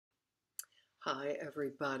Hi,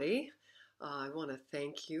 everybody. I want to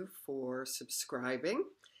thank you for subscribing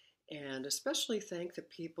and especially thank the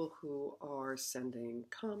people who are sending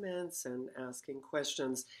comments and asking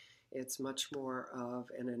questions. It's much more of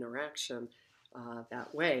an interaction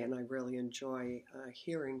that way, and I really enjoy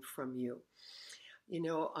hearing from you. You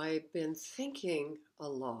know, I've been thinking a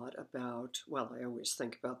lot about, well, I always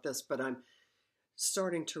think about this, but I'm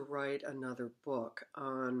starting to write another book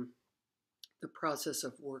on the process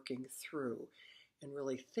of working through and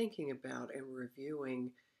really thinking about and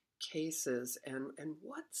reviewing cases and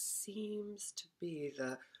what seems to be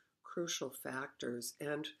the crucial factors.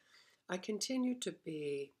 And I continue to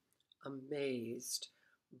be amazed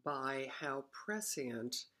by how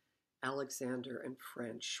prescient Alexander and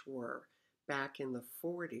French were back in the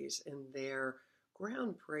 40s in their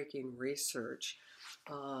groundbreaking research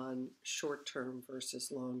on short-term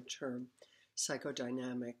versus long-term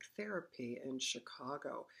psychodynamic therapy in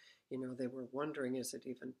Chicago. You know, they were wondering, is it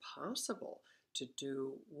even possible to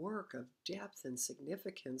do work of depth and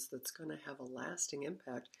significance that's going to have a lasting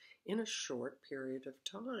impact in a short period of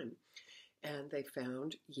time? And they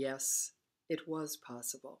found, yes, it was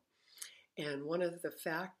possible. And one of the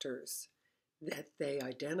factors that they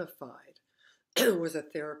identified was a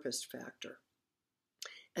therapist factor.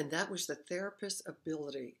 And that was the therapist's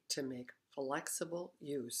ability to make flexible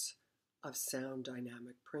use of sound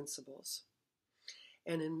dynamic principles.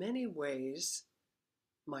 And in many ways,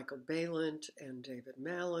 Michael Balint and David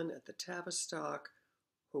Malan at the Tavistock,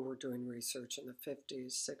 who were doing research in the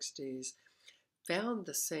 50s, 60s, found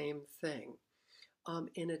the same thing.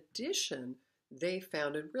 In addition, they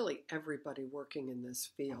found, and really everybody working in this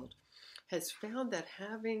field, has found that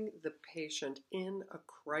having the patient in a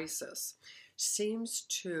crisis seems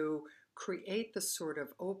to create the sort of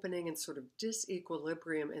opening and sort of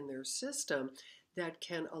disequilibrium in their system that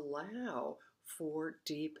can allow for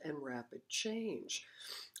deep and rapid change.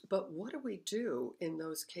 But what do we do in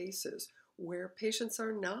those cases where patients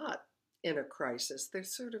are not in a crisis? They're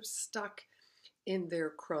sort of stuck in their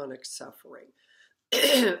chronic suffering.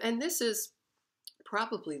 And this is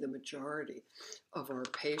probably the majority of our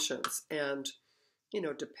patients. And, you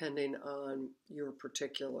know, depending on your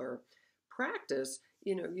particular practice,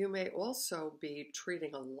 you know, you may also be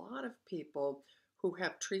treating a lot of people who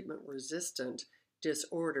have treatment-resistant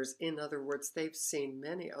disorders. In other words, they've seen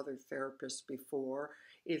many other therapists before,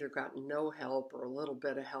 either gotten no help or a little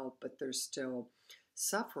bit of help, but they're still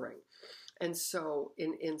suffering. And so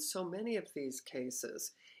in so many of these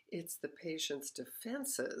cases, it's the patient's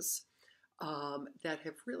defenses that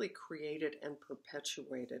have really created and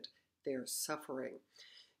perpetuated their suffering.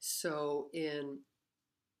 So in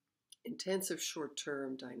intensive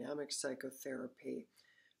short-term dynamic psychotherapy,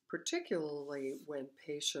 particularly when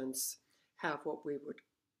patients have what we would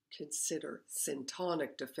consider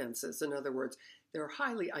syntonic defenses. In other words, they're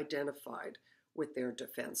highly identified with their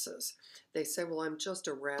defenses. They say, well, I'm just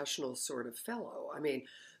a rational sort of fellow. I mean,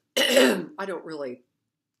 I don't really,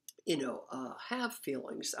 have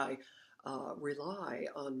feelings. I rely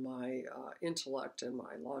on my intellect and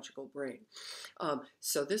my logical brain.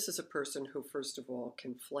 So this is a person who, first of all,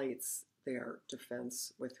 conflates their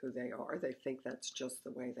defense with who they are. They think that's just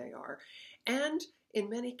the way they are. And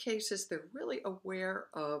in many cases, they're really aware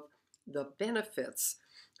of the benefits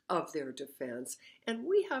of their defense. And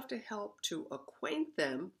we have to help to acquaint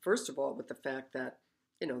them, first of all, with the fact that,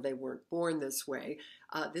 they weren't born this way.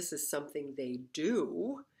 This is something they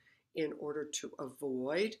do in order to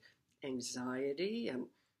avoid anxiety and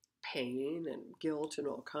pain and guilt and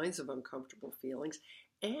all kinds of uncomfortable feelings,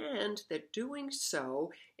 and that doing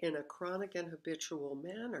so in a chronic and habitual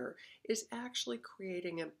manner is actually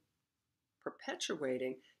creating and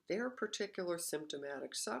perpetuating their particular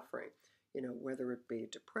symptomatic suffering, whether it be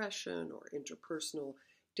depression or interpersonal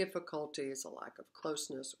difficulties, a lack of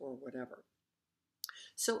closeness, or whatever.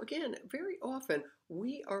 So again, very often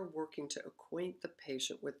we are working to acquaint the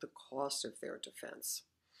patient with the cost of their defense.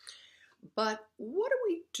 But what do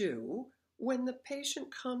we do when the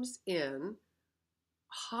patient comes in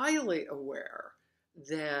highly aware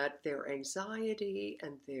that their anxiety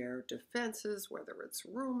and their defenses, whether it's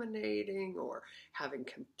ruminating or having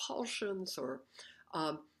compulsions, or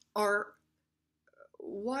are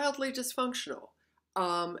wildly dysfunctional?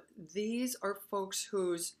 These are folks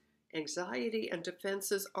whose anxiety and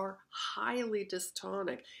defenses are highly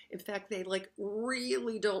dystonic. In fact, they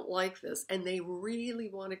really don't like this, and they really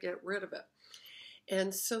want to get rid of it.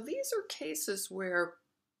 And so these are cases where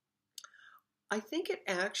I think it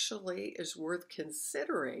actually is worth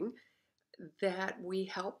considering that we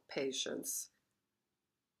help patients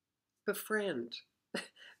befriend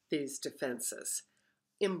these defenses,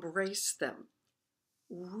 embrace them,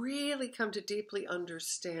 really come to deeply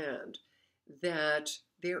understand that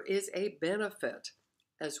there is a benefit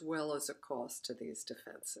as well as a cost to these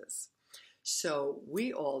defenses. So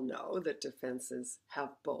we all know that defenses have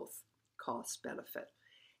both cost benefit.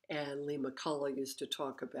 And Lee McCullough used to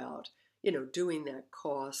talk about, doing that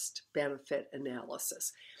cost benefit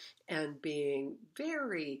analysis and being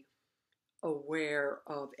very aware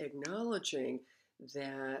of acknowledging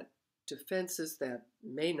that defenses that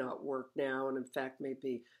may not work now and in fact may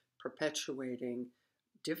be perpetuating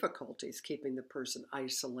difficulties, keeping the person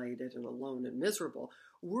isolated and alone and miserable,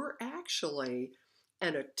 were actually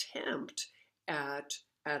an attempt at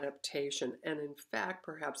adaptation, and in fact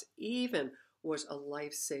perhaps even was a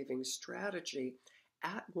life-saving strategy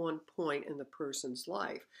at one point in the person's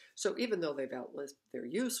life. So even though they've outlived their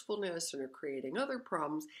usefulness and are creating other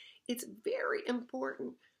problems, it's very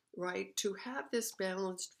important, right, to have this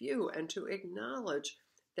balanced view and to acknowledge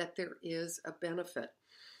that there is a benefit.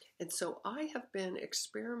 And so I have been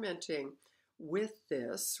experimenting with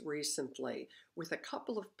this recently with a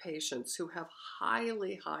couple of patients who have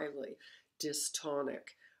highly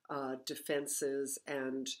dystonic defenses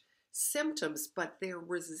and symptoms, but their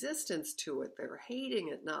resistance to it, their hating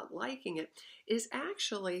it, not liking it, is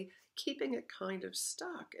actually keeping it kind of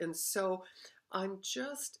stuck. And so I'm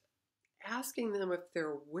just asking them if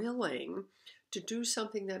they're willing to do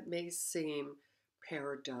something that may seem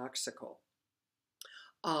paradoxical.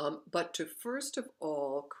 But to first of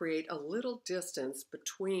all create a little distance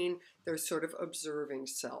between their sort of observing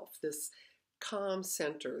self, this calm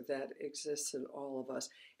center that exists in all of us.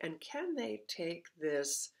 And can they take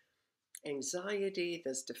this anxiety,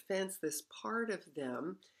 this defense, this part of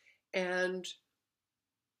them, and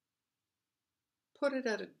put it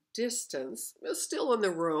at a distance, still in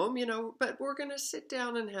the room, but we're going to sit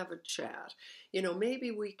down and have a chat.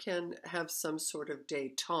 Maybe we can have some sort of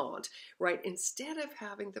détente, right? Instead of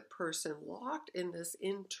having the person locked in this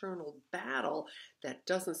internal battle that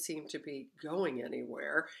doesn't seem to be going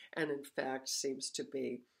anywhere and in fact seems to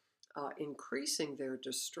be increasing their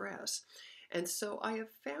distress. And so I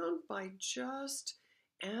have found by just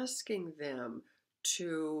asking them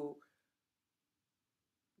to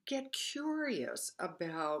get curious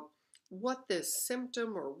about what this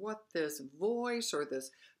symptom or what this voice or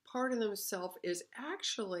this part of themselves is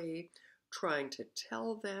actually trying to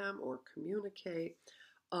tell them or communicate,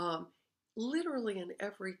 literally in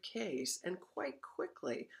every case. And quite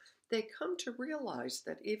quickly, they come to realize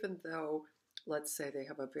that even though, let's say, they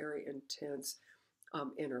have a very intense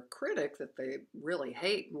inner critic that they really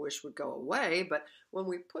hate and wish would go away, but when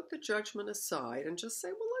we put the judgment aside and just say,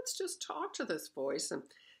 well, let's just talk to this voice and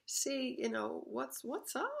see, what's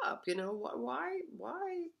up, why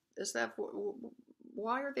is that,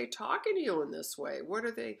 why are they talking to you in this way? What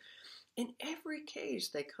are they, in every case,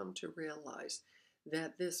 they come to realize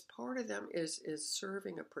that this part of them is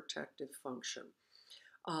serving a protective function.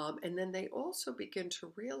 And then they also begin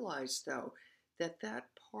to realize, though, that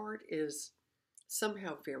part is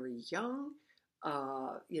somehow very young,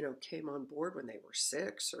 came on board when they were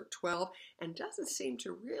 6 or 12, and doesn't seem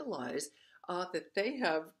to realize that they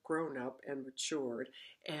have grown up and matured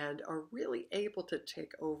and are really able to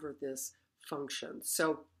take over this function.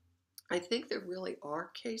 So I think there really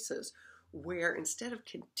are cases where instead of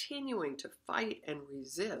continuing to fight and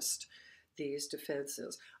resist these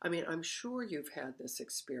defenses, I'm sure you've had this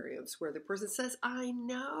experience where the person says, I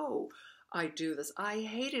know I do this. I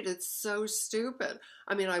hate it. It's so stupid.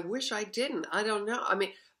 I wish I didn't. I don't know.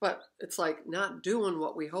 But it's like not doing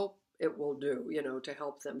what we hope it will do, to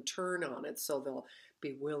help them turn on it so they'll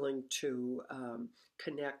be willing to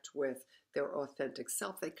connect with their authentic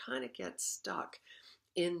self. They kind of get stuck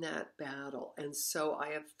in that battle. And so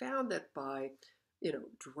I have found that by,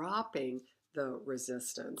 dropping the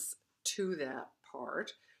resistance to that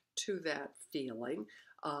part, to that feeling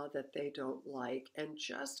that they don't like, and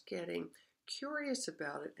just getting curious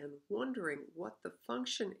about it and wondering what the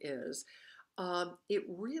function is, it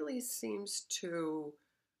really seems to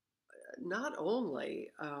not only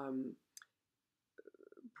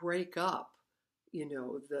break up,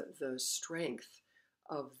 the strength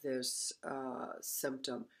of this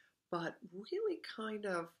symptom, but really kind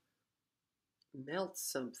of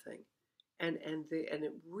melts something, and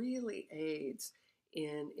it really aids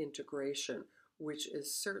in integration, which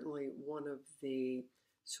is certainly one of the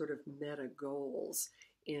sort of meta goals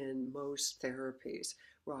in most therapies,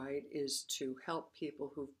 right, is to help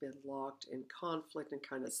people who've been locked in conflict and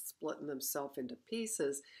kind of splitting themselves into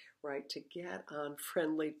pieces, right, to get on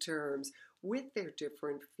friendly terms with their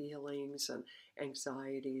different feelings and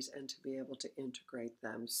anxieties and to be able to integrate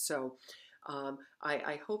them. So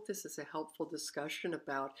I hope this is a helpful discussion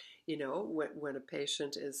about, when a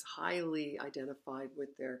patient is highly identified with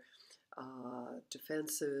their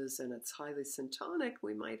defenses and it's highly syntonic,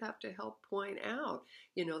 we might have to help point out,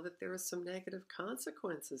 that there are some negative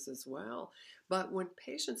consequences as well. But when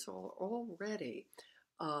patients are already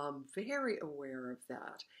very aware of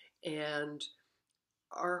that and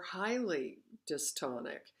are highly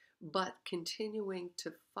dystonic, but continuing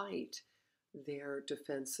to fight their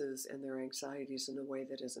defenses and their anxieties in a way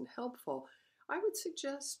that isn't helpful, I would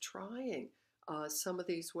suggest trying some of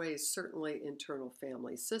these ways. Certainly, internal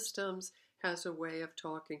family systems has a way of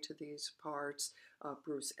talking to these parts.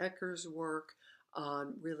 Bruce Ecker's work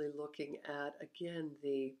on really looking at, again,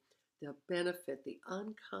 the benefit, the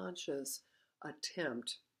unconscious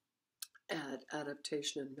attempt at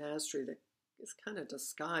adaptation and mastery that is kind of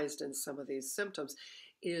disguised in some of these symptoms,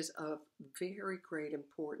 is of very great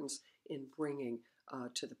importance in bringing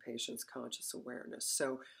to the patient's conscious awareness.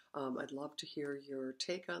 So I'd love to hear your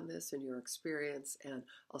take on this and your experience, and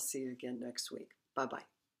I'll see you again next week.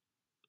 Bye-bye.